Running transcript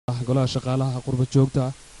golaha shaqaalaha qurba joogta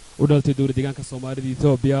u dhaltay dowlad deegaanka Soomaalida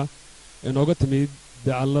Itoobiya ee nooga timid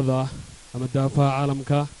dacallada ama daafaha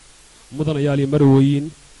caalamka mudanayaal iyo marwooyin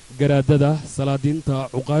garaadada salaadiinta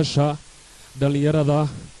cuqaasha dhalinyarada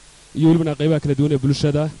iyo weliba qaybaha kala duwan ee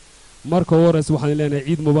bulshada marka horeys waxaan leenahay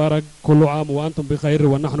ciid mubaarak kullu caam wa antum bikhayr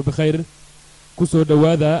wa nahnu bikhayr ku soo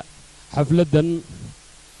dhawaada xafladan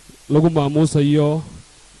lagu maamuusayo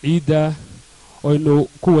ciida aynu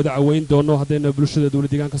ku wada caweyn doono haddayna bulshada dowlad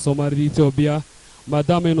deegaanka Soomaalida Itoobiya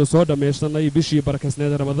maadaama aynu soo dhameyshnay bishii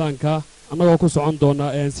barakaysneed Ramadaanka annagoo ku socon doona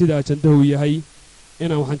sida ajandahu yahay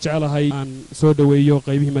inaan waxaan jecelahay aan soo dhaweeyo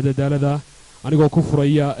qaybihii madadaalada anigoo ku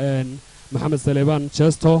furaya Maxamed Saleebaan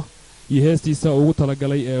Jesto iyo heestiisa ugu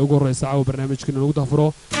talagalay ee ugu horeysa caawa barnaamijkan lagu dafuro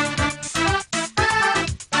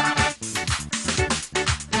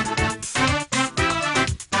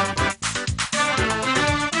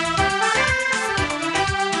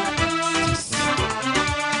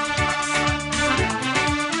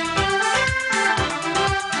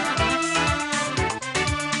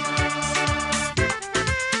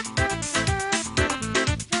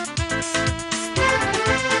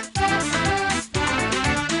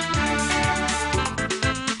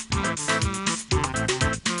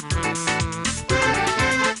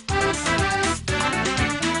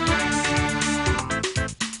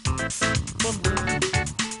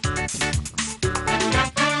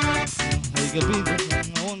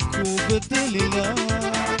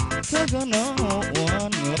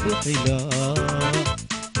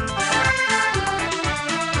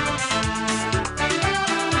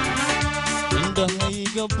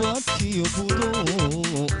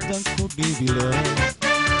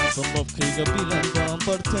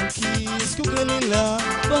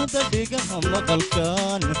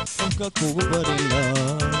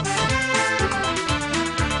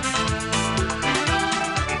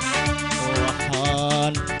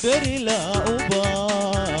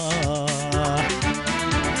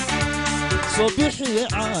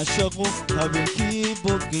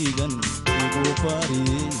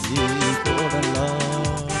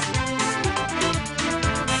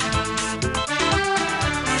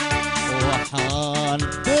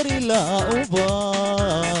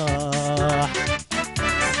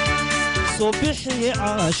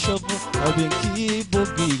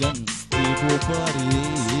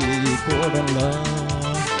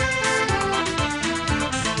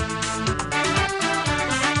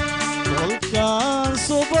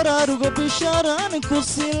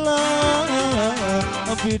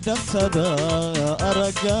بدنتدا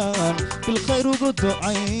أرجان بالخير وقد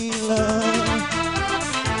عيلا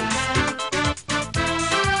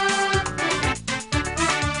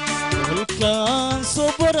كان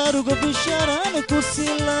صبر أرجو بشاران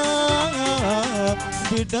كسلا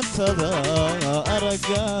بدنتدا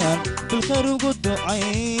أرجان بالخير وقد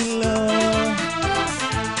عيلا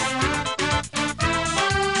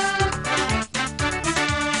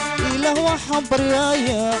waxaan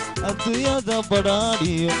baryayaa adduunyada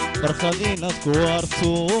badhaadhiyo barkhadiinad ku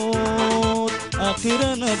waartood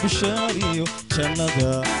aakhirana bishaariyo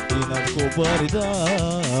jannada inaad ku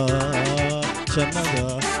baridaan jannada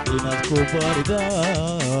inaad ku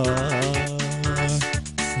baridaan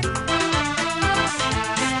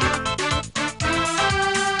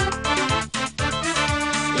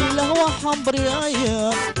waxaan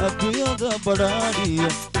baryayaa adduunyada badhaadhiyo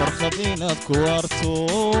barkhadiinad ku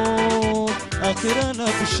waartood aakhirana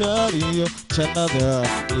bishaariyo jannada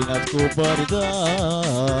inaad ku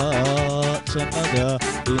baridaan jannada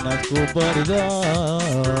inaad ku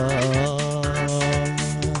baridaan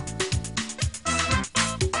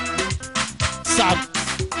sacab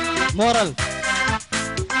moral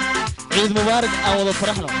ciid mubaarak aan wada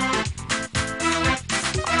faraxno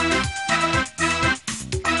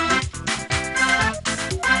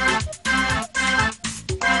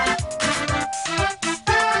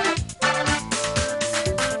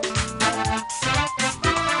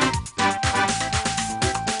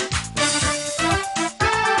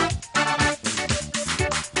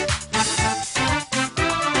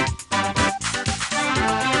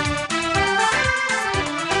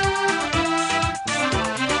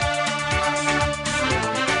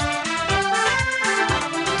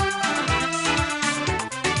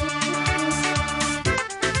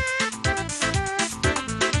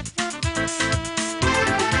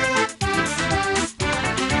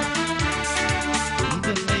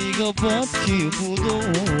badkii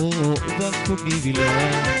mudoodan ku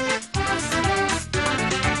dhibilaa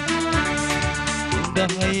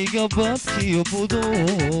indhahayga badkii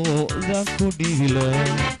mudoodan ku dhibilaa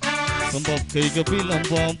sanbabkayga bilan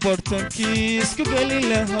baan bartankiiska gelin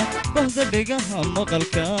lahaa bahda dhegaha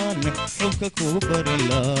maqalkan xubka kuu bari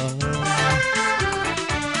lahaa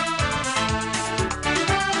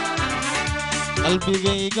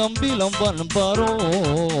qalbigaygan bilan baan baro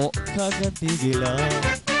kaga dhigi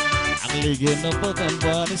lahaa caqligeenna badan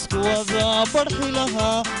baan isku wadaa barxi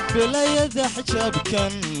lahaa belayada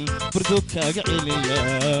xijaabkan burdo kaaga celin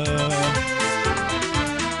lahaa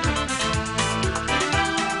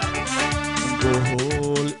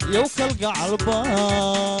gohol yow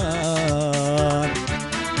kalgacalbaan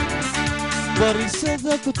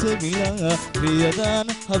barisada ku tegi lahaa riyadan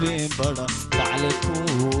habeen badha bacle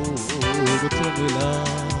kuugu tegi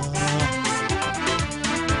lahaa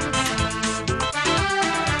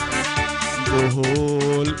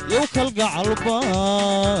gohol yow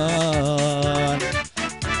kalgacalbaan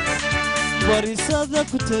barisada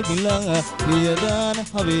ku tegi lahaa riyadan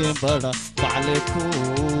habeen badha bacle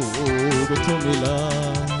kuugu tegi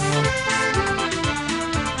lahaa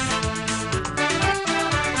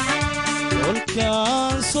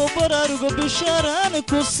kolkaan soo baraaruga bishaaraan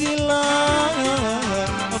ku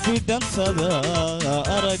silaa bidhantada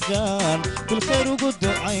aragaan bilkhayr ugu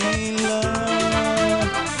ducayla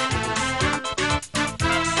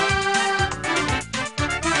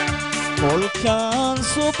kolkaan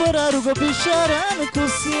soo baraaruga bishaaraan ku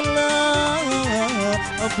silaa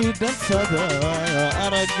bidhantada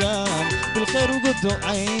aragaan bilkhayr ugu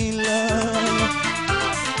ducayla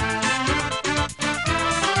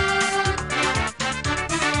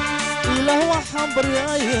ilah waxaan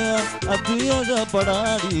baryayaa adduunyada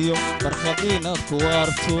badhaadhiyo farxad inaad ku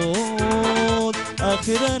waartood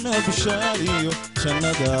aakhirana bishaariyo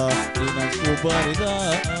jannada inaad ku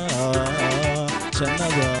baridaa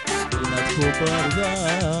jannada inaad ku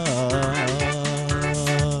baridaa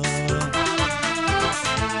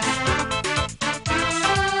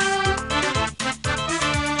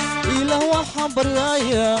ilah waxaan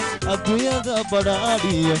baryayaa adduunyada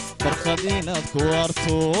badhaadhiyo farxad inaad ku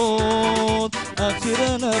waartood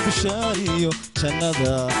aakhirana bishaariyo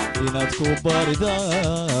jannada inaad ku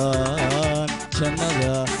baridaan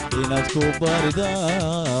jannada inaad ku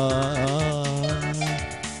baridaan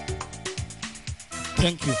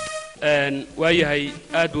thank you waayahay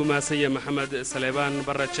aad buu mahadsan yahay maxamed saleebaan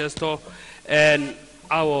barre jeesto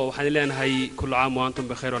caawo waxaan leenahay kullu caam wa antum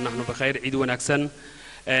bikhayr wa nahnu bikhayr ciid wanaagsan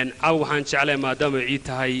caawa waxaan jeclahay maadaama ciid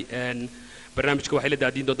tahay barnaamijka waxay la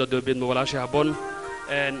daadiin doontaa doobeedma walaashay habboon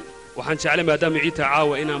waxaan jeclahay maadaama ciid tahay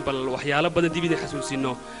caawa inaan bal waxyaalo badan dib idin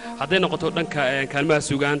xasuusino hadday noqoto dhanka kaalmaha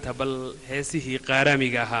sugaanta bal heesihii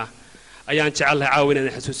qaaraamiga ahaa ayaan jeclahay caawa inaan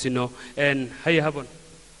idin xasuusino haya habboon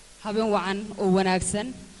habeen wacan oo wanaagsan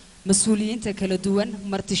mas-uuliyiinta kala duwan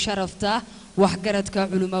marti sharafta waxgaradka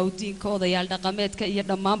culimaadiinka odayaal dhaqameedka iyo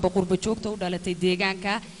dhammaanba qurba joogta u dhalatay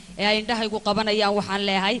deegaanka ee ay indhahaygu qabanayaan waxaan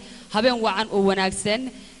leeyahay habeen wacan oo wanaagsan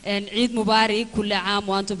ciid mubaarak kulli caam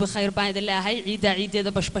wa antum bikhayr baan idin leeyahay ciidda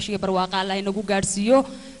ciideeda bashbash iyo barwaaqa Allah inagu gaarsiiyo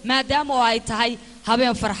maadaama oo ay tahay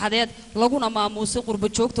habeen farxadeed laguna maamuusay qurba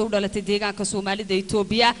joogta u dhalatay deegaanka Soomaalida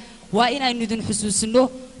Itoobiya waa inaynu idin xusuusino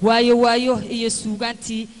waayo iyo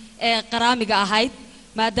suugaantii qaraamiga ahayd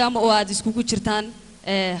maadaama oo aad iskugu jirtaan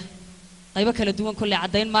qaybo kala duwan kulli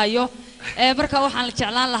cadeyn maayo marka waxaan la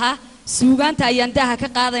jeclaan lahaa suugaanta ayaan daha ka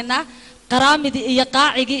qaadaynaa qaraamidii iyo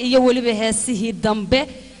qaacigii iyo waliba heesihii dambe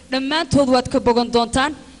dhammaantood waad ka bogan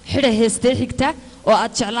doontaan xidha heestay xigta oo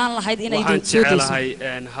aad jeclaan lahayd inay idin soo dayso waxaan jeclahay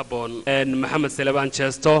habboon maxamed saleebaan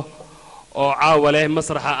jeesto oo caawa leh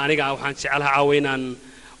masraxa aniga waxaan jeclahay caawa inaan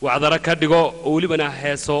wacdara ka dhigo oo welibana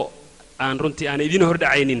heeso aan runtii aan idin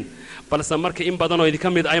hordhacaynin balse marka in badan oo idinka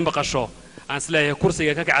mid ay maqasho aan isleeyahay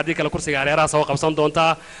kursiga ka kacadii kale kursiga hareeraha soo qabsan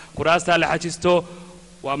doontaa kuraasta la xajisto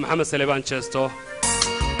waa maxamed saleebaan jeesto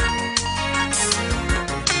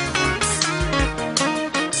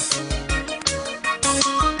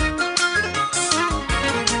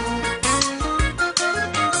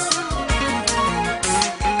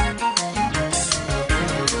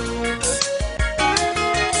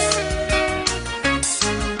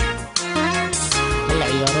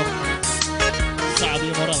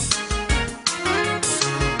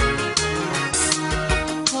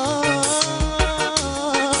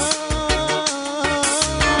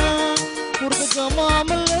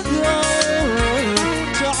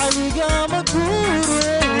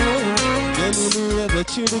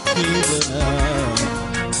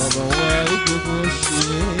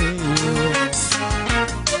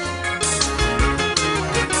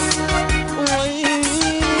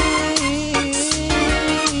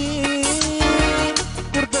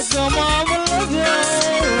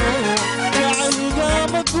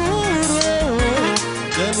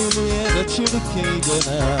galiliyada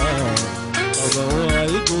jirkaygana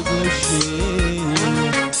qabawaay gogoshay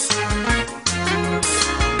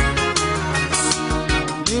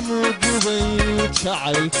nimugubay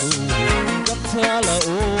jacaylku gantaala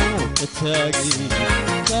uu ka taagay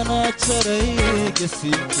kana jaray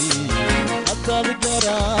gasiibkii haddaad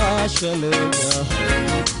garaasha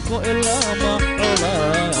leedahay ku ilaama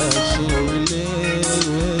colaashayle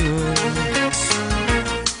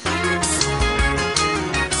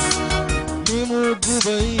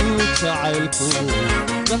nimugubay jacaylku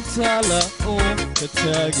gantaala uu ka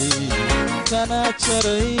taagay kana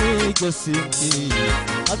jaray gasiibkii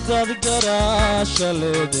haddaad garaasha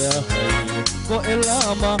leedahay ku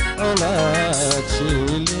ilaama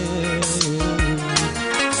colaashayle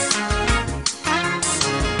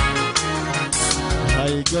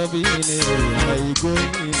hay gabine hay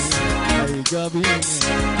goyne hay gabine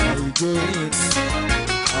hay goyne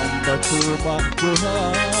amba kuma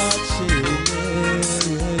kuhachile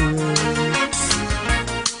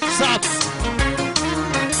sab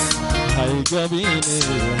hay gabine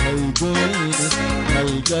hay goyne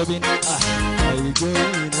hay gabine hay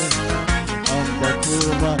goyne amba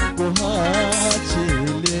kuma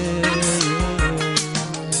kuhachile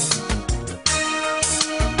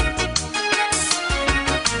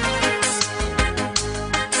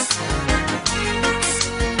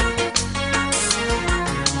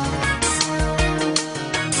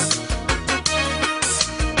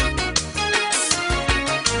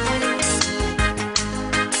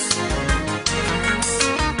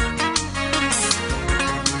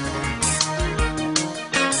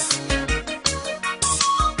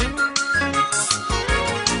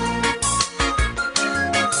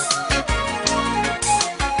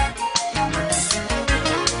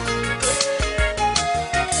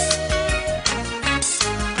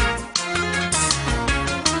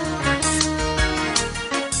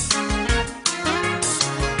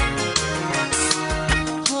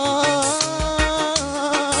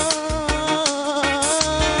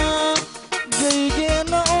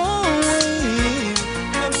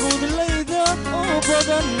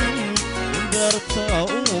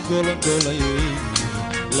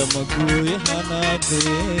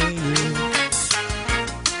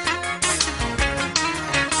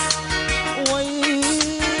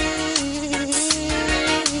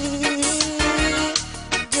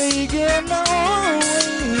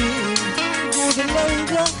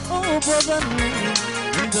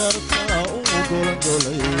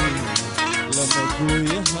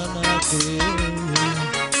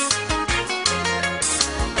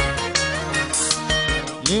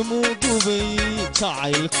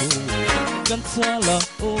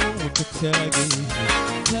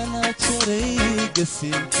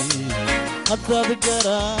haddaad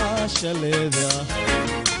garaasha leedahay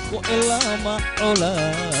ku ilaama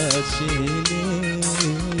colaashayle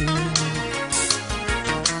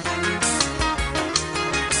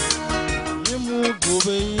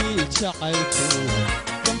nimugubay jacaylku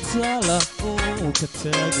gantaala uu ka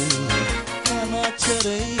taagay kana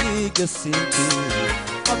jaray gasiibkii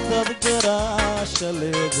haddaad garaasha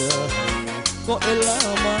leedahay ku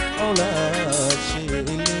ilaama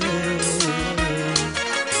colaashayle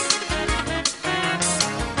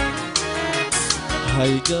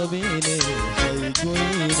hay gabine hay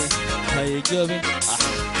goyne hay gabine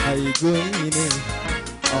hay goyne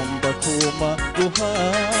amba kuma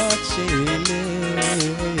kuhachile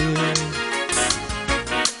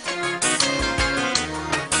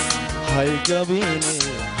hay gabine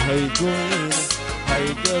hay goyne hay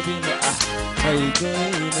gabine hay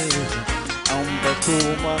goyne amba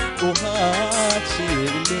kuma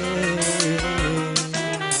kuhachile.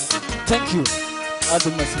 Thank you.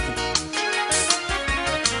 Admasiti.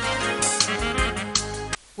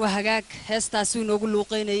 وهجاك هستاسون نقول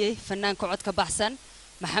لقيني فنان كعد كبحسن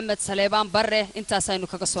محمد سليمان بره انت ساينو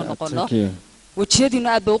كقصون نقولنا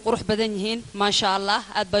وتشيدنا أدبو قروح بدنيهن ما شاء الله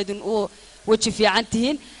أدبيدن أو وتشفي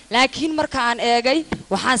عنتهن لكن مركان أجي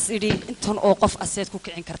وحاس إدي انتن أوقف أسيد كوك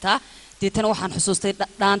عنكرتا ديتنا وحن حسوستي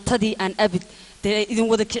دان تدي أن أبد إذن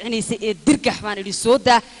وذا كعني سي درجح من إدي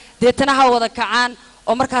سودا ديتنا هو وذا كعان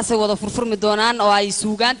ومركاسي وذا فرفر مدونان أو أي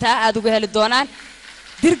سوغان تا أدو بهال الدونان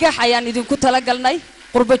درجح يعني إذن كنت لقلناي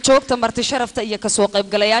قرب الشوك تمرت شرفت إياك سوق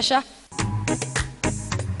بقلياشة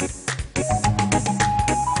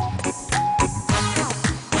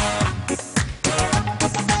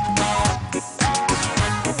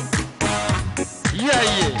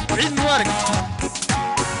عيد مبارك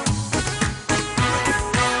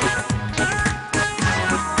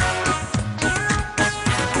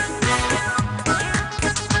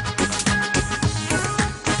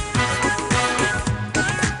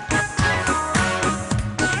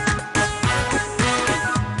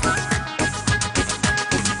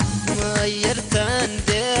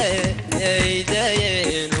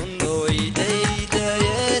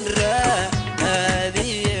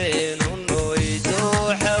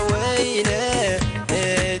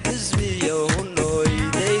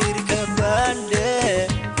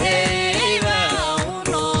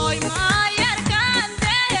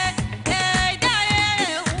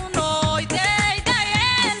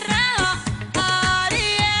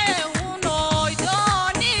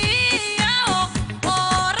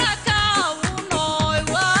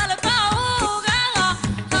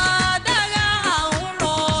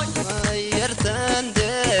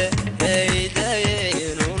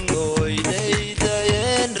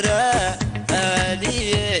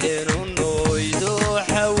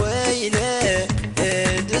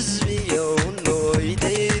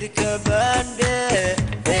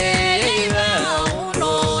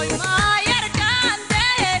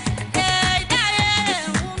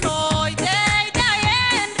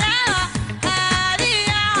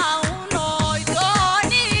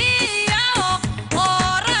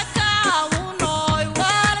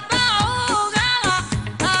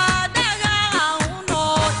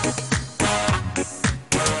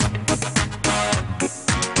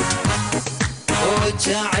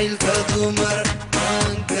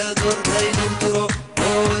دورتي دردرو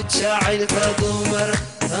وجعلك دمر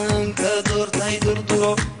تانك دورتي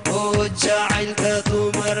دردرو وجعلك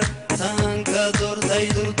دمر تانك دورتي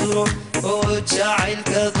دردرو وجعلك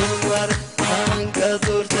دمر تانك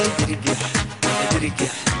دورتي درجح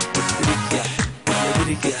درجح درجح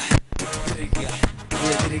درجح درجح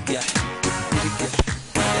درجح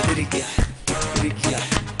درجح درجح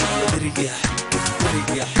درجح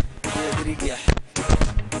درجح درجح درجح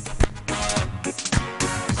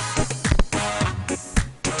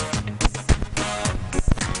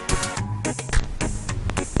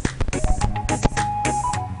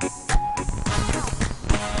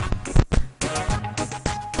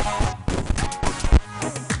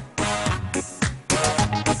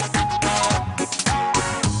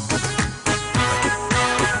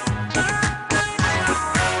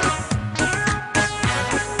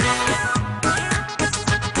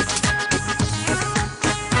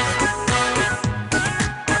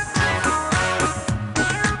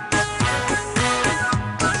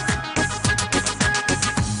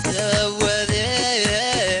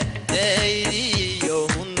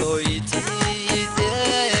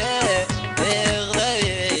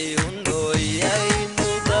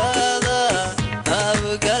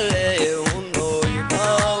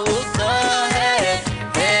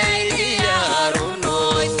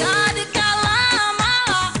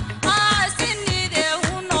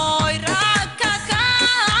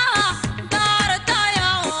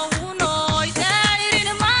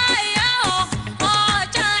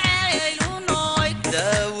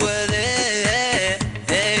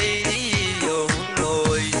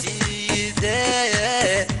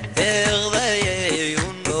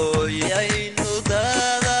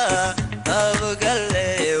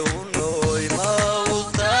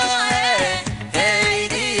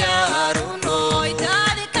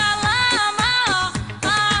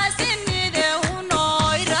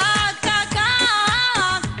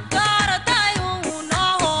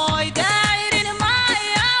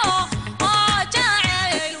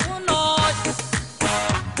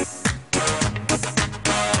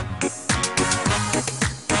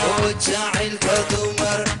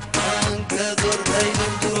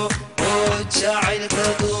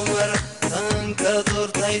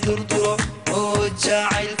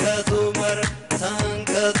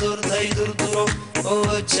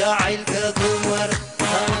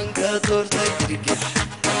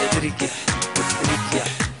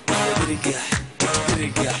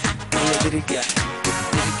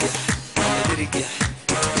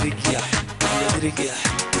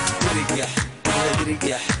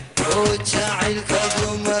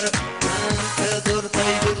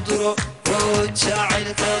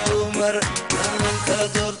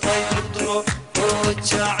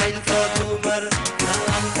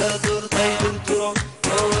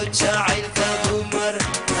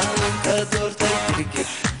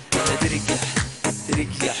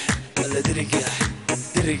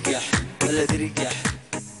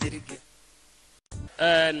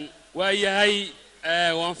waayahay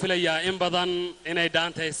waan filayaa in badan inay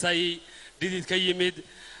dhaantaysay didid ka yimid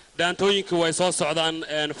dhaantooyinkii way soo socdaan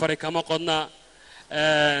fari kama qodna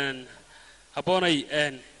haboonay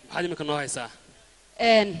maxaad iminka noo haysaa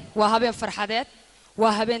waa habeen farxadeed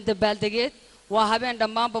waa habeen dabaaldegeed waa habeen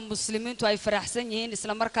dhammaanba muslimiintu ay faraxsan yihiin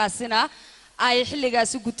isla markaasina ay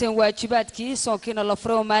xilligaasi guteen waajibaadkii soonkiina la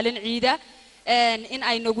furay oo maalin ciida in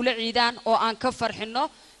ay nagula ciidaan oo aan ka farxino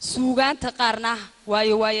suugaanta qaarna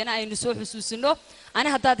waayana aynu soo xusuusino ani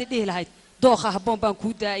haddaad dhihi lahayd dooqa habboon baan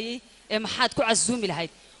kuu daayay ee maxaad ku casuumi lahayd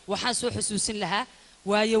waxaan soo xusuusin lahaa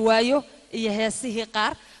waayo iyo heesihii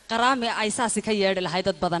qaar qaraami ay saasi ka yeedhi lahayd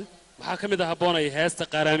dad badan waxaa ka mid ah haboonay heesta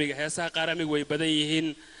qaaraamiga heesaha qaaraamiga way badan yihiin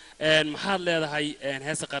maxaad leedahay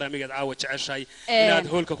heesta qaaraamigaad caawa jeceshahay inaad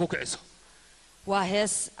hoolka ku kiciso waa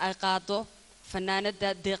hees ay qaado fanaanada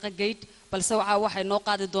deeqa gaydh balse waxay noo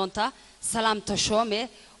qaadi doontaa salaam tashoome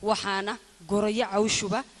waxaana goroyo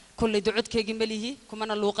cawshuba kulli ducodkeegi malihi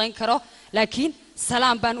kumana luuqayn karo laakiin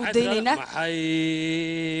salaam baan u daynaynaa maxay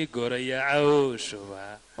goroyo cawshuba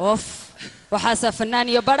of waxaasa fanaan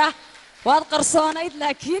iyo badha waad qarsoonayd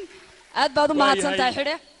laakiin aad baad u mahadsantahay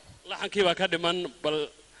xidhe laxankii baa ka dhiman bal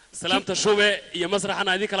salaam tashoome iyo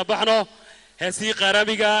masraxana idin kala baxno heesii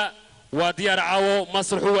qaaraamiga waa diyaar caawo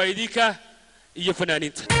masraxu waa idinka iyo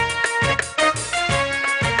fanaaniinta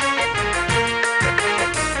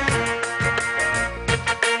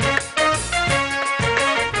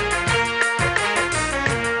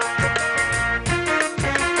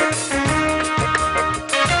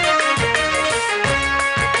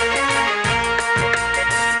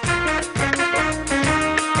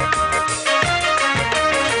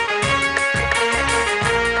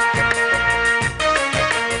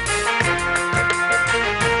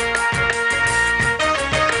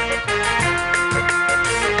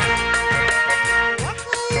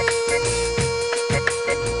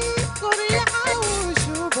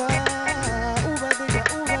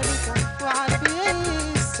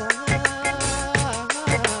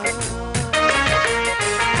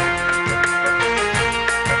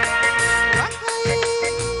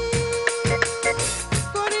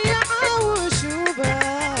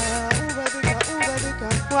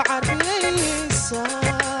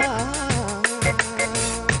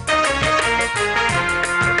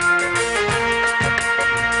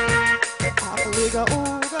عقلك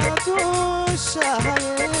أوقات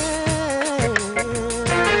الشهية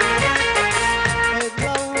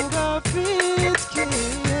لو قفيتك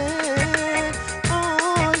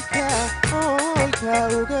أولك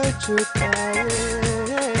وقت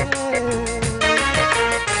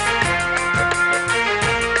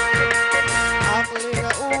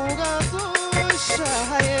عقلك أوقات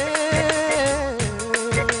الشهية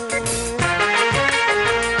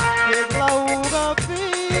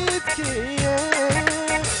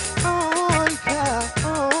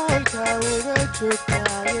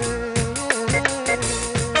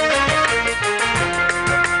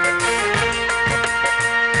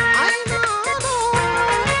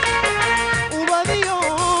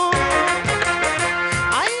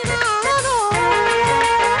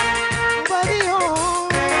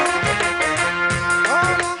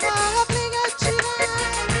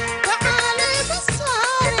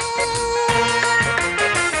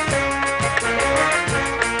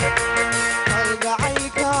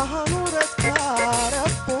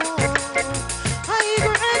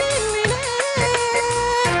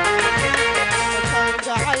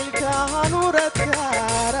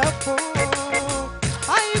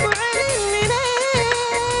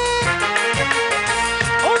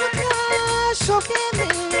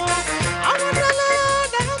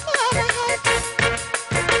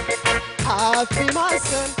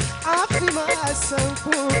عافي ما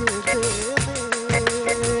سنكون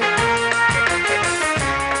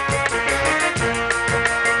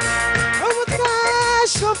عمدك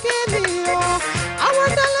شوكيني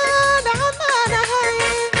عود الان عمانا هاي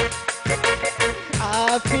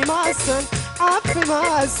عافي ما سنكون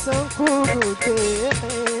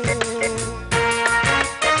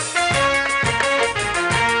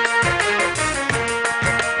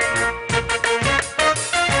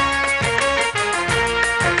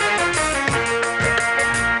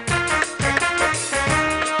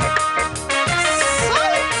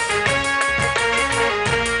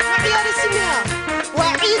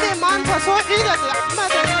صوحيدك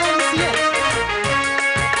لأحمد النمسية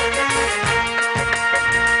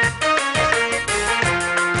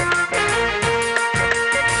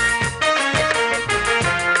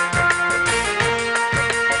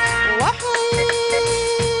وحي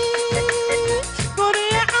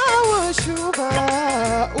قريعة وشوبة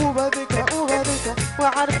وبدك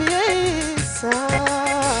وعربي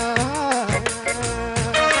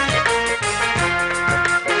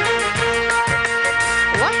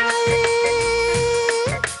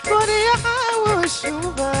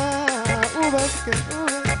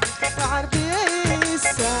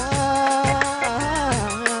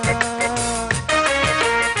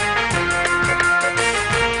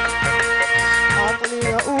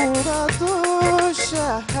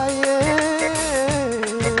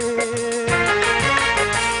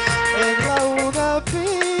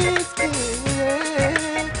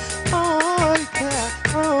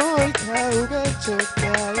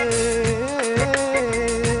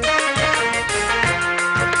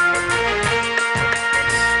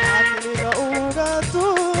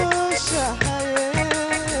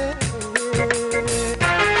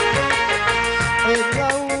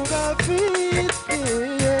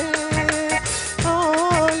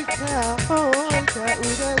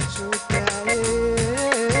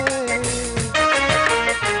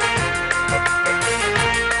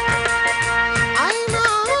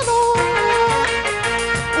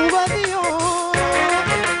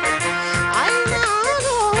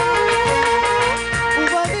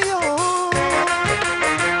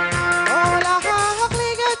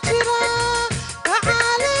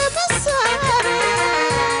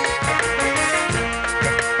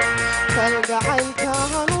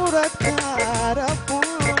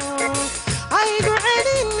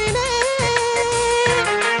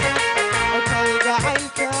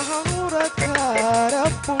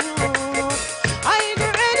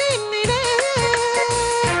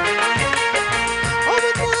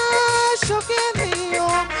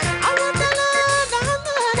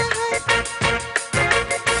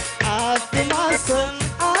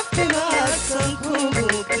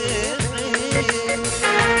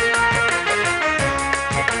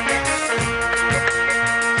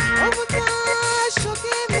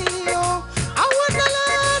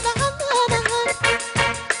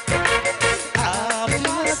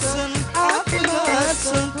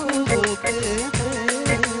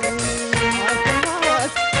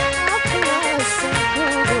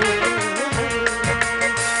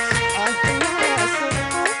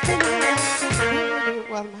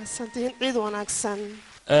mahadsantihiin ciid wanaagsan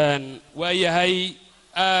waayahay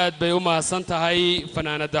aad bay u mahadsan tahay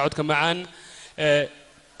fanaanada codka macaan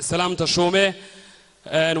salaamta shume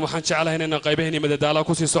waxaan jeclahay inaan qaybaheena madadaalo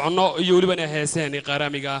ku sii soconno iyo waliba inay heeseen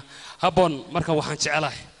qaaraamiga habboon markan waxaan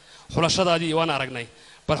jeclahay xulashadaadii waan aragnay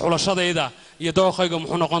bal xulashadayda iyo dooqayga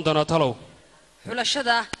muxuu noqon doonaa talow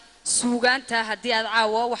xulashada suugaanta haddii aad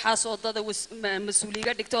caawo waxaas odada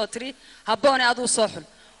mas-uuliyiga dhigto oo tiri habboone aad u soo xul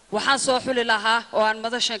waxaan soo xuli lahaa oo aan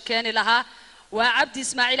madashan keeni lahaa waa cabdi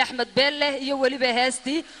ismaaciil axmed beelle iyo weliba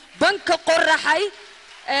heestii banka qoraxay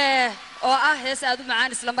oo ah hees aad u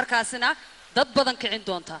macaan isla markaasina dad badan kicin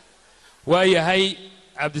doonta waayahay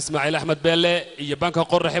cabdi ismaaciil axmed beelle iyo banka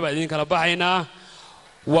qoraxay baa idin kala baxaynaa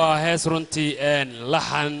waa hees runtii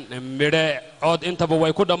laxan midhe cod intaba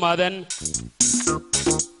way ku dhammaadeen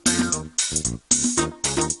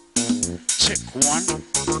Check one.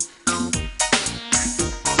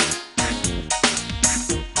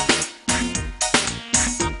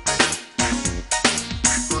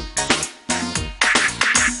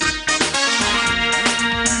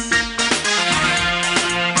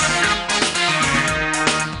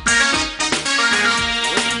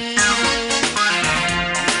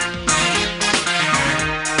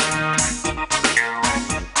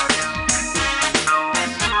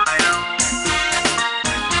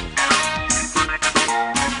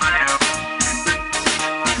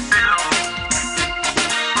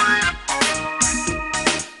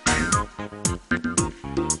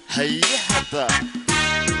 هيهدا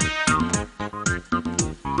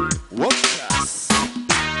وكاس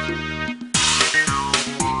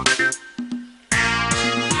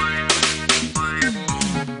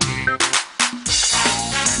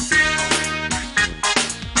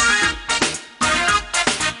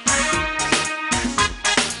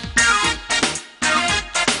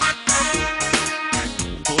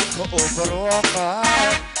دولك أوبرواقع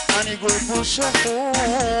أني قلبو شحو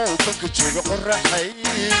بك جوغ قرحي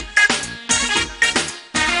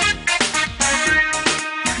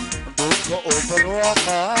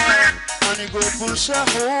وبروقة أنا قلبو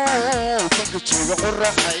شحو بك جوغ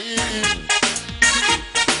قرحي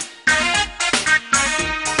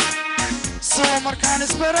سو مركان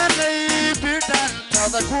اسبراني بيدان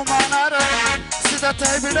تاذاكو ما نارا سيدا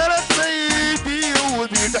تاي بدالتي بيو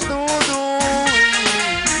وبيد حدودو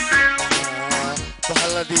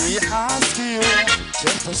بحلدي حاسكيو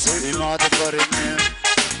جرت سوئي ما دبرني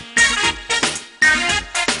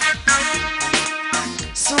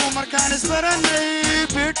markaan isbaranay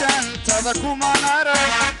bidan tada kuma nara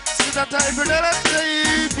sida tay bidalatay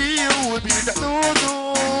biyo wabi dhaxdoodu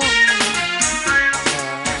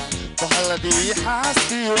bahaladii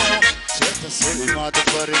xaaskiyo jeerta soo imaada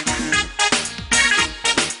barin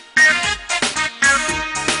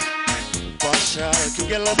bashaalka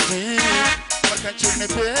galabtii markaan jirnay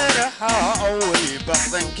beeraha away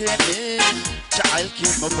baxdankeeni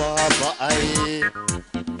jacaylkii ma baaba'ay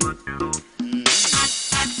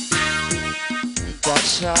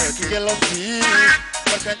باشاك قلبي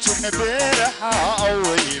مركان شوفنا بيرحا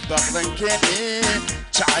أوي باخذن كني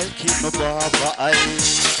شعيكي مبابا أي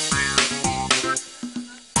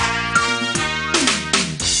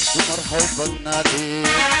ومرحبا نادي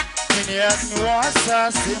من يادني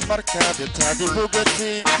واساسي مركاد تادي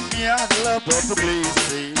بوغتي ياد لبا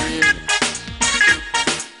بغليسي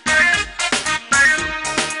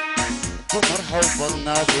ومرحبا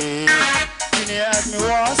نادي أدمي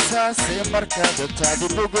واساسي مركز تادي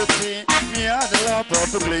بوغتي مياد لابا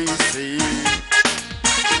بغليسي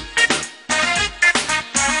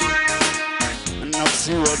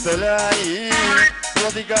نفسي وبلاي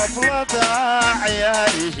وضي قافلة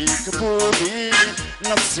عيالي كبوبي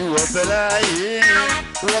نفسي وبلاي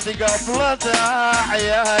وضي قافلة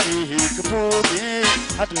عيالي كبوبي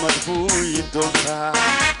حد مدبوي دوكا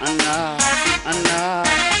أنا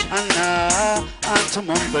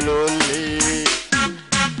أنتم بلولي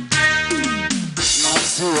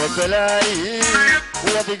نفسي وبلاي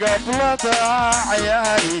وضي قافلة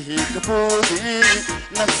عيالي كبوبي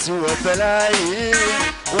نفسي وبلاي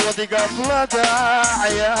وضي قافلة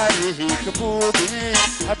عيالي كبوبي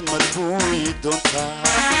حد مدبوي دوكا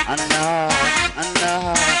أنا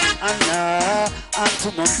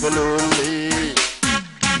أنتم بلولي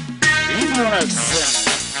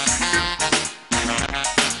يبونكسن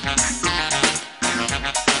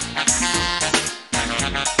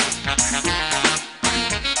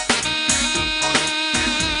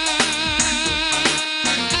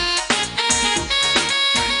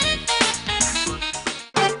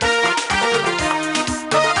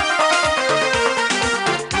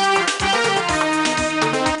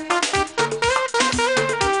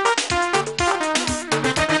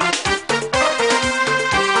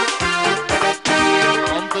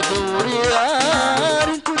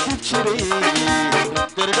jiray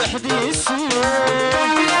darbixdiisiyo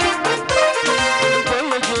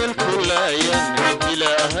bayageel kulaayan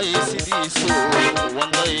ilaahay sidiisu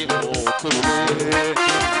wanday uu kurle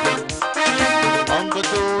amba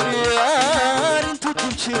dooriyaan intu ku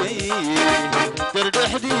jiray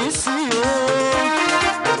darbixdiisiyo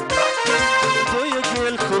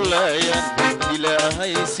bayageel kulaayan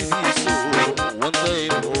ilaahay sidiisu wanday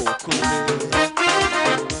uu kurle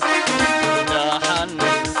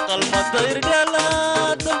qalmadayr gala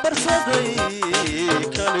dambarsaday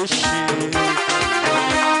kalishi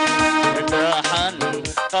dhaxan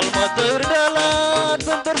qalmadayr gala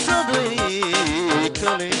dambarsaday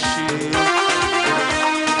kalishi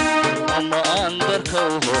ama andarka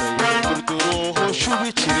horay kurduruhu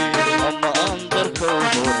shubi jiray ama andarka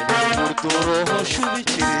horay kurduruhu shubi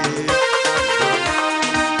jiray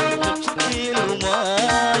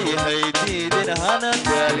jabkiilumay haydidin hana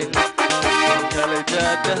daalin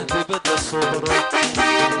kalajada dibadda sobro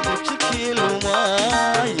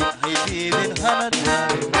jabkiilumay haydidin hana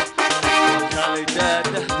daalin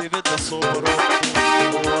kalajada dibadda sobro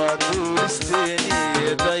waa duuristeeni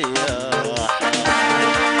dayaxa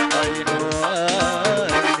aynu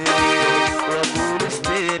aane waa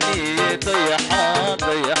duuristeeni dayaxa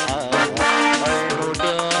dayaxa aynu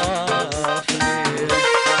dhaafne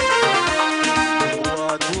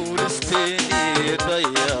waa duuristeeni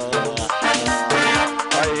dayaxa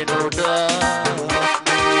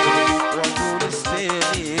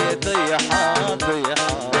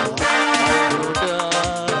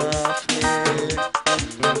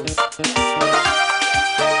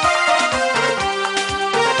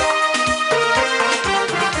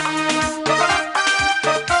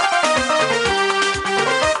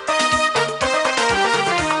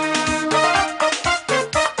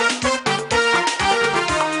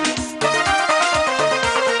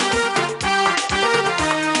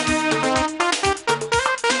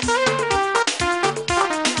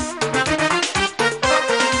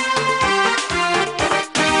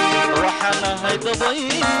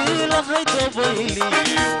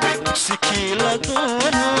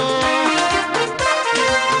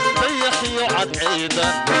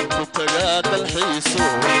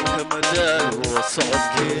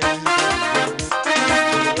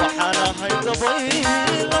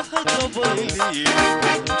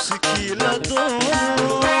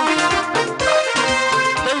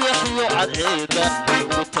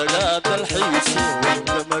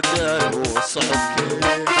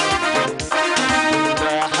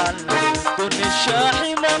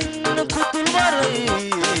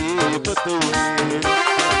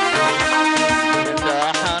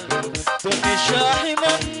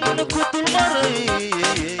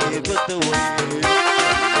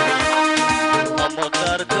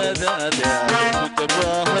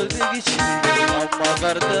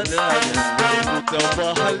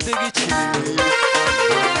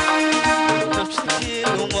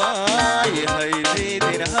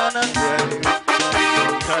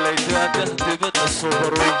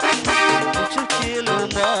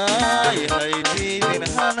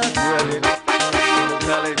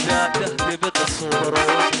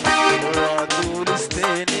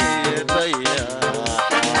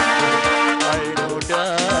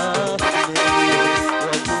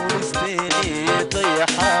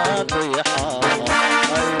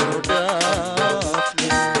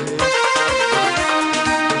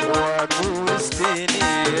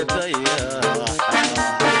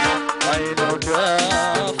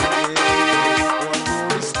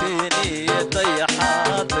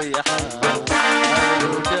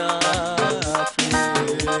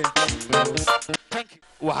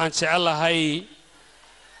waxaan jecelahay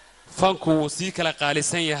fanku sii kala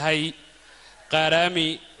qaalisan yahay qaaraami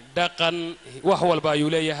dhaqan wax walba ayuu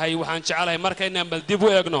leeyahay waxaan jecelahay marka inaan bal dib u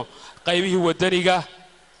eegno qaybihii wadaniga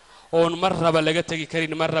oon mar raba laga tagi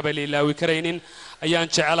karin mar raba la ilaawi karaynin ayaan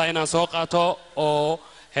jecelahay inaan soo qaato oo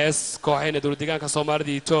hees kooxayna dowladdeegaanka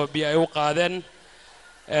Soomaalida Itoobiya ay u qaadeen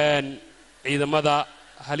ciidamada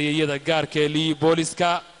halyeeyada gaarka ee booliska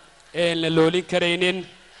ee la loolin karaynin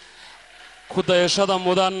ku dayashada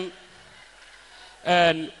mudan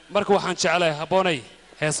marka waxaan jecelahay haboonay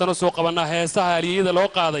heesano soo qabanaa heesaha halyeeyada loo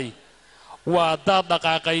qaaday waa daad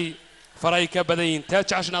dhaqaaqay faray ka badan yihiin taa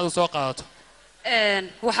jeceshanaad soo qaadato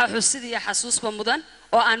waxa xusid iyo xasuusba mudan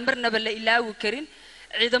oo aan marnaba la ilaawi karin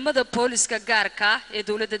ciidamada booliska gaarka ee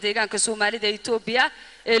dawladda deegaanka Soomaalida Itoobiya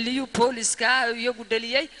ee liyu booliska iyagu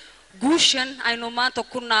dhaliyay guushan aynu maanta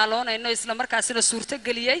ku naaloonayno isla markaasina suurto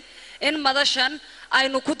galiyay in madashan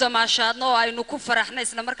aynu ku damaashaadno oo aynu ku faraxno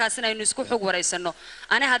isla markaasina aynu isku xog wareysano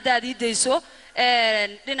ana haddaad ii deyso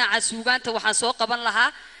dhinaca suugaanta waxaan soo qaban lahaa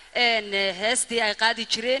heestii ay qaadi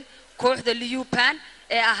jireen kooxda Liupan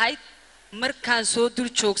ee ahayd markaan soo dul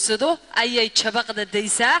joogsado ayay jabaqda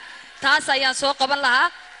daysaa taas ayaan soo qaban lahaa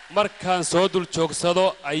markaan soo dul joogsado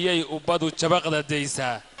ayay ubadu jabaqda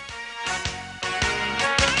daysaa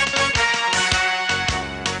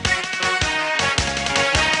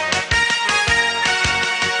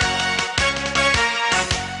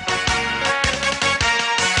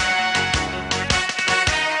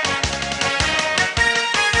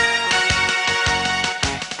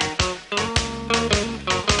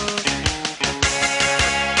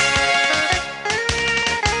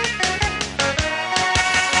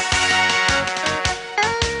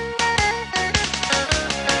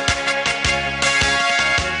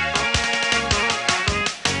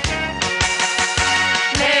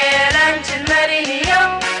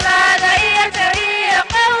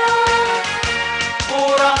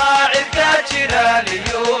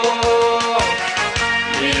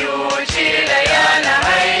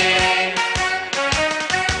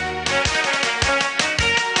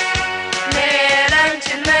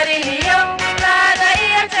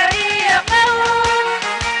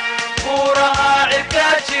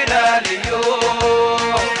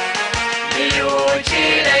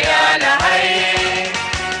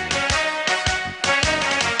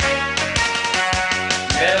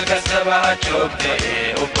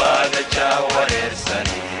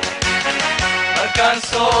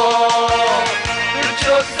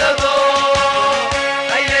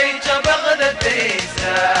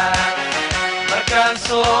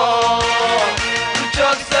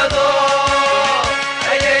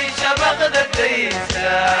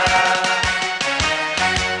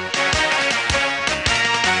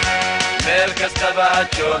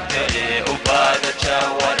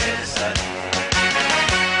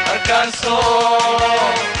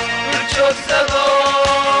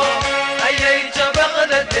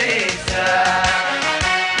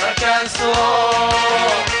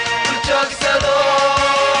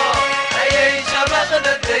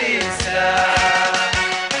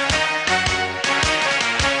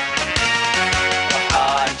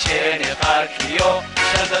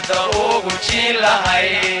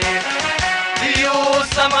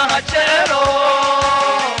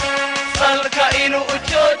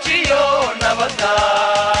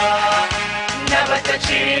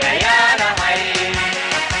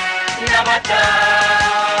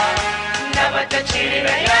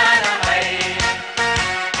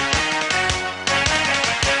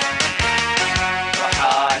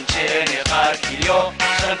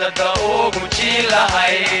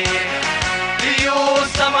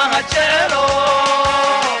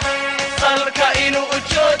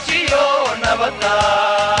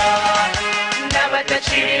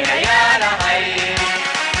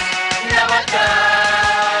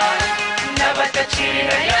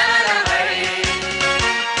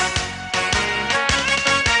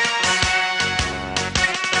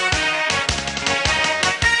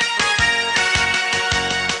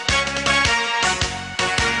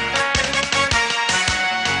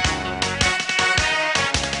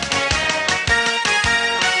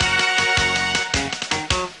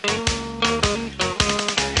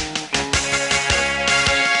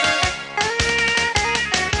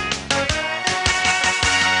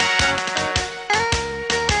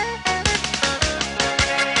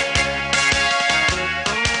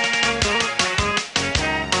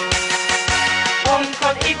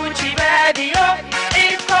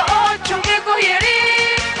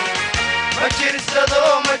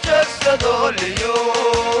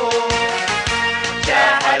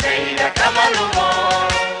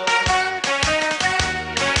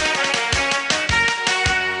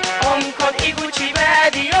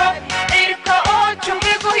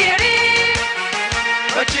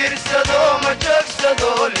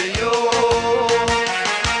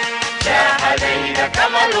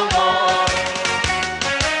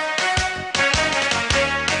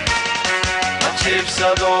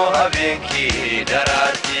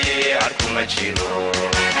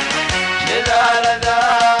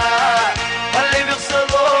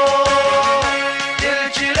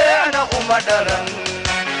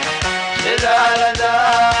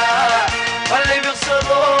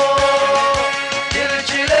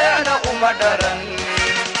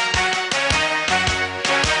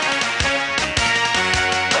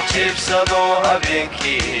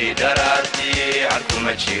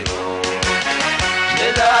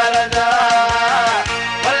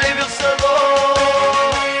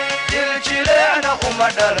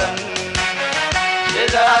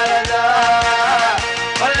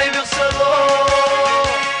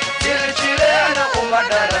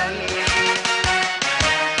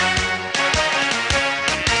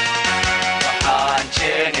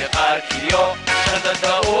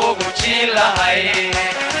jilahay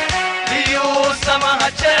liyu samaha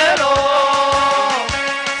jelo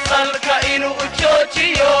salka inuu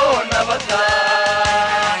joojiyo nabada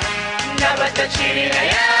nabada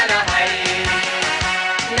jilayaanahay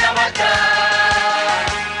nabada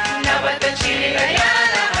nabada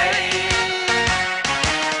jilayaanahay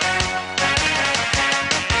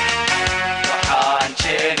waxaan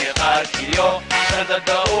jeeni qaarkiyo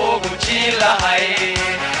shadada ugu jilahay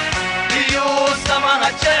liyu samaha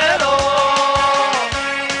jelo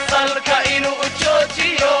salka inuu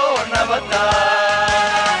joojiyo nabada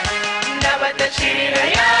nabada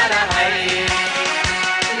jilayaanahay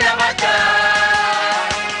nabada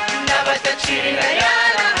nabada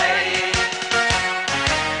jilayaanahay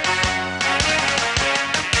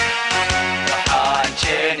waxaan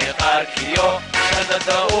jeeni qaarkiyo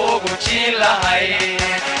shadada ugu jilahay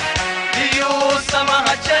liyu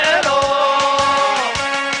samaha jelo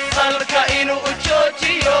salka inuu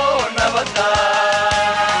joojiyo nabada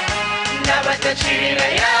nabada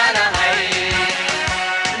jilayaanahay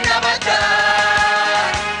nabada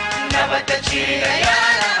nabada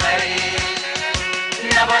jilayaanahay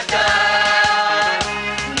nabada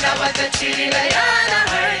nabada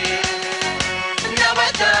jilayaanahay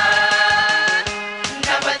nabada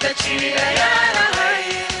nabada jilayaanahay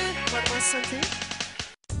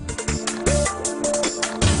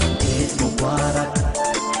Eid Mubarak,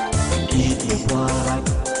 Eid Mubarak,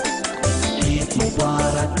 Eid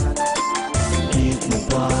Mubarak, Eid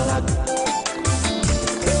Mubarak,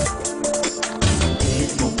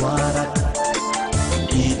 Eid Mubarak,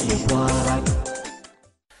 Eid Mubarak.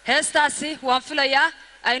 heestaasi waan filayaa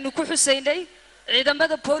aynu ku xusaynay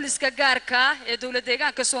ciidamada booliska gaarka ah ee dawlad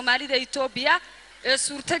deegaanka Soomaalida Itoobiya ee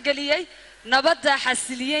suurta galiyay nabadda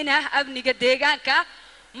xasiliyayna amniga deegaanka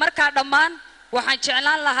marka dhammaan waxaan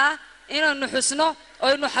jeclaan lahaa inaynu xusno oo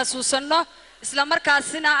aynu xasuusanno isla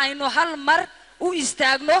markaasina aynu hal mar u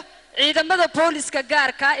istaagno ciidamada booliska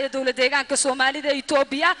gaarka ee dawlad deegaanka Soomaalida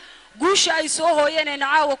Itoobiya guusha ay soo hooyeen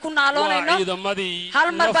caawa ku naaloonayno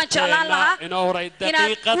hal mar baan jeclaan lahaa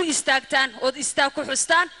inaad ku istaagtaan oo istaag ku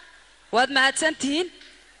xustaan waad mahadsantihiin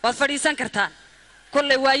waad fadhiisan kartaan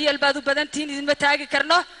kullay waayeel baad u badan tihiin idinma taagi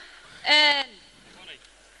karno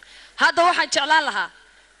hadda waxaan jeclaan lahaa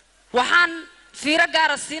waxaan fiiro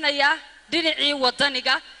gaar ah siinayaa dhinacii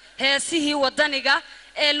wadaniga heesihii wadaniga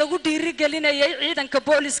ee lagu dhiirigelinayay ciidanka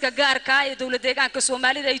booliska gaarka ee dawlad deegaanka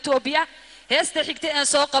Soomaalida Itoobiya heesta xigta ee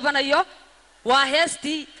soo qabanayo waa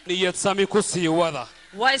heestii niyad sami ku sii wada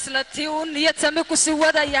waa isla tii uu niyad sami ku sii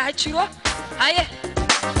wada yaa jiro haye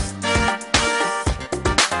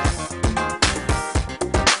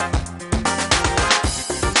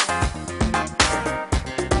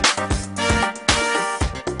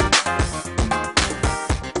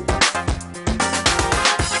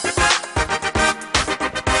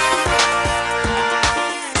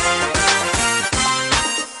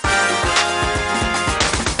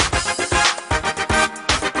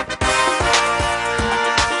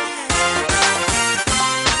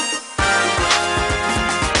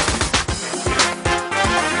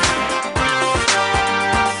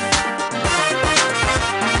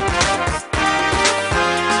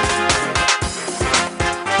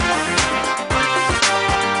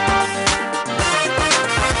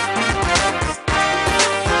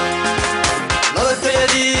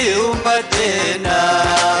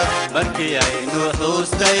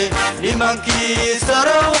nimankii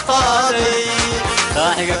sare u qaaday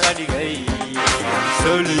saaxiga ka dhigay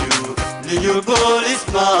liyu boolis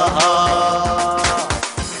maaha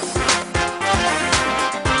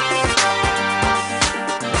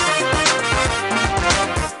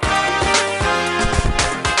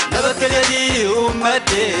nabadgelyadii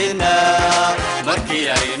ummadeena markii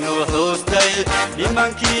aynu xuustay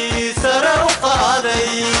nimankii sare u qaaday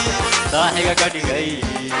saaxiga ka dhigay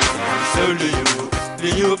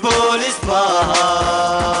liyu boolis maaha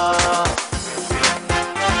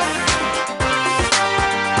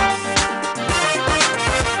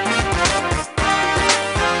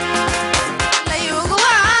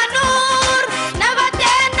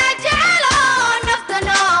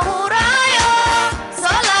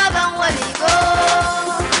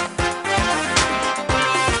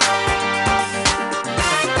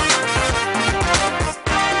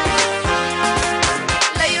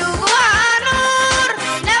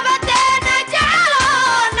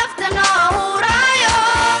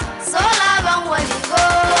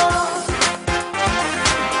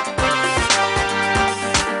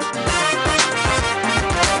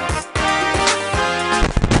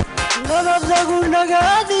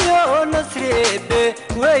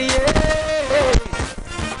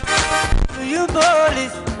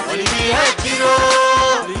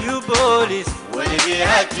weligii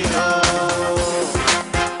ha jiro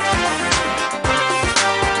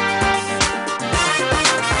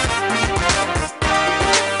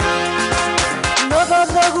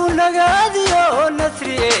nabadagu nagaadiyo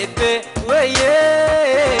nasri ebe weye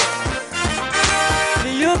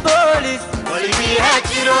liyu boolis weligii ha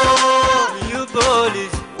jiro liyu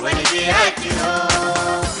boolis weligii ha jiro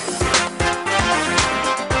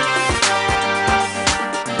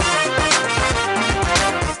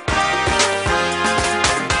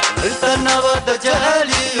inta nabada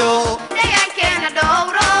jahaliyo deegaankeena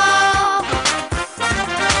dhowro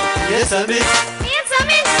yesami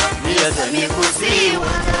niyasami ku sii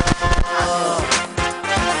wada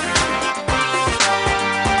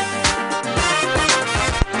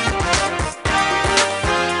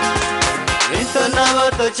inta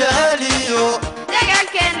nabada jahaliyo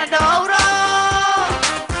deegaankeena dhowro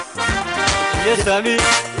yesami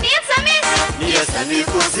niyasami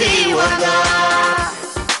ku sii wada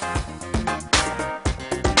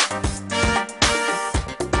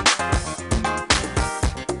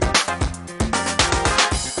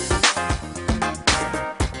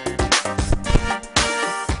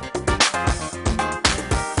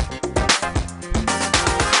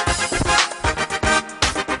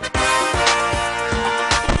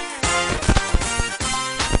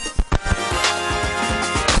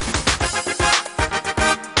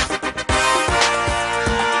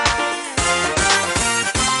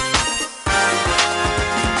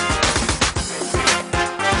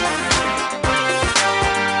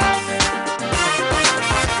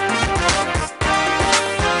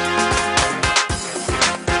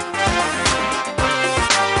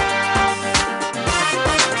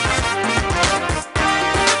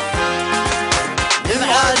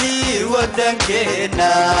waddankeena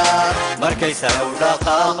markay sare u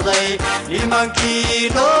dhaqaaqday nimankii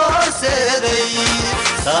noo horseeday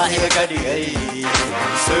saaxiga ka dhigay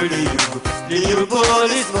liyu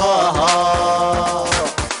boolis maaha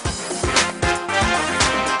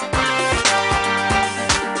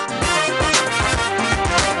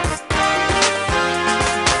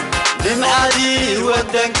nimcadii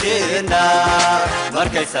waddankeena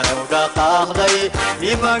markay sare u dhaqaaqday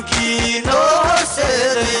nimankii noo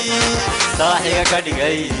horseeday saaxiga ka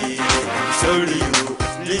dhigay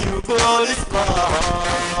liyu boolis maaha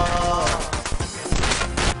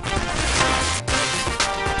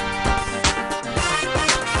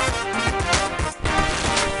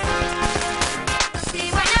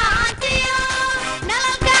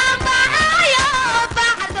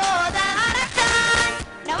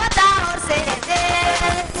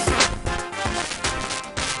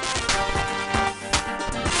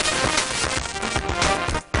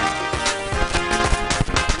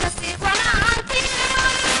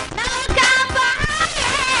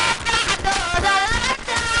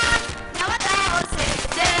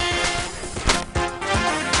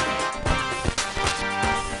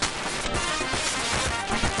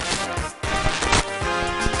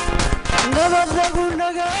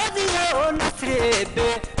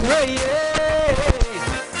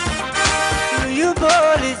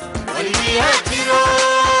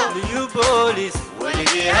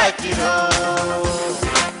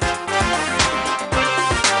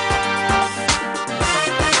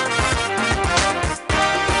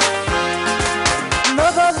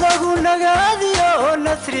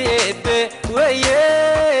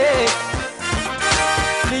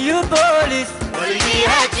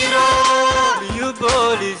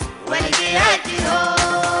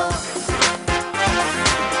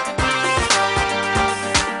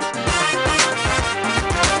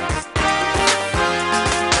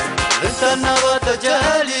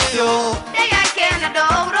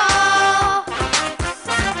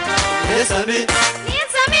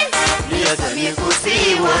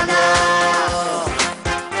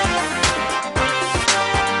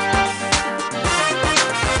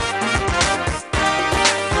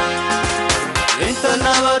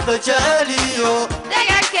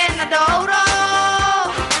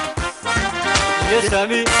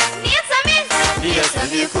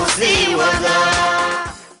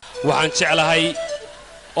waxaan jeclahay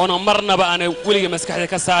oona marnaba aan weliga maskaxda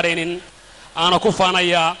ka saaraynin aana ku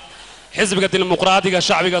faanayaa xisbiga dimuqraadiga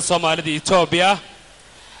shacbiga Soomaalida Itoobiya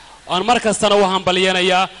aan mar kastana u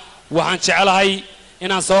hambalyeynaya waxaan jeclahay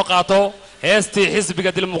inaan soo qaato heestii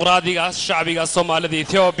xisbiga dimuqraadiga shacbiga Soomaalida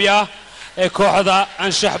Itoobiya ee kooxda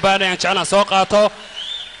aan shaxbaan aan jeclaan soo qaato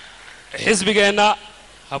xisbigeena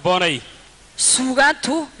haboonay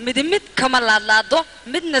suugaantu mid kama laadlaado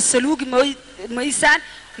midna saluugi maysaan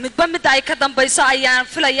midba mid ay ka dambayso ayaan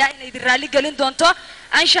filayaa inay raali gelin doonto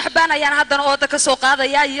aan shaxbaan ayaan haddana ooda ka soo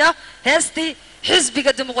qaadaya iyo heestii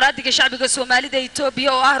xisbiga dimuqraadiga shacbiga Soomaalida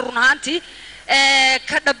Itoobiya oo ah run ahaantii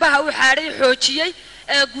ka dhabaha u xaaray xoojiyay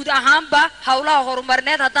guud ahaanba hawlaha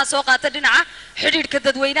horumarineed haddaan soo qaato dhinaca xidhiidhka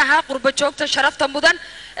dadweynaha qurba joogta sharafta mudan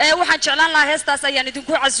waxaan jeclaan lahaa heestaas ayaan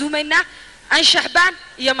idinku casuumaynaa anshaxbaan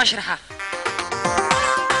iyo mashraxa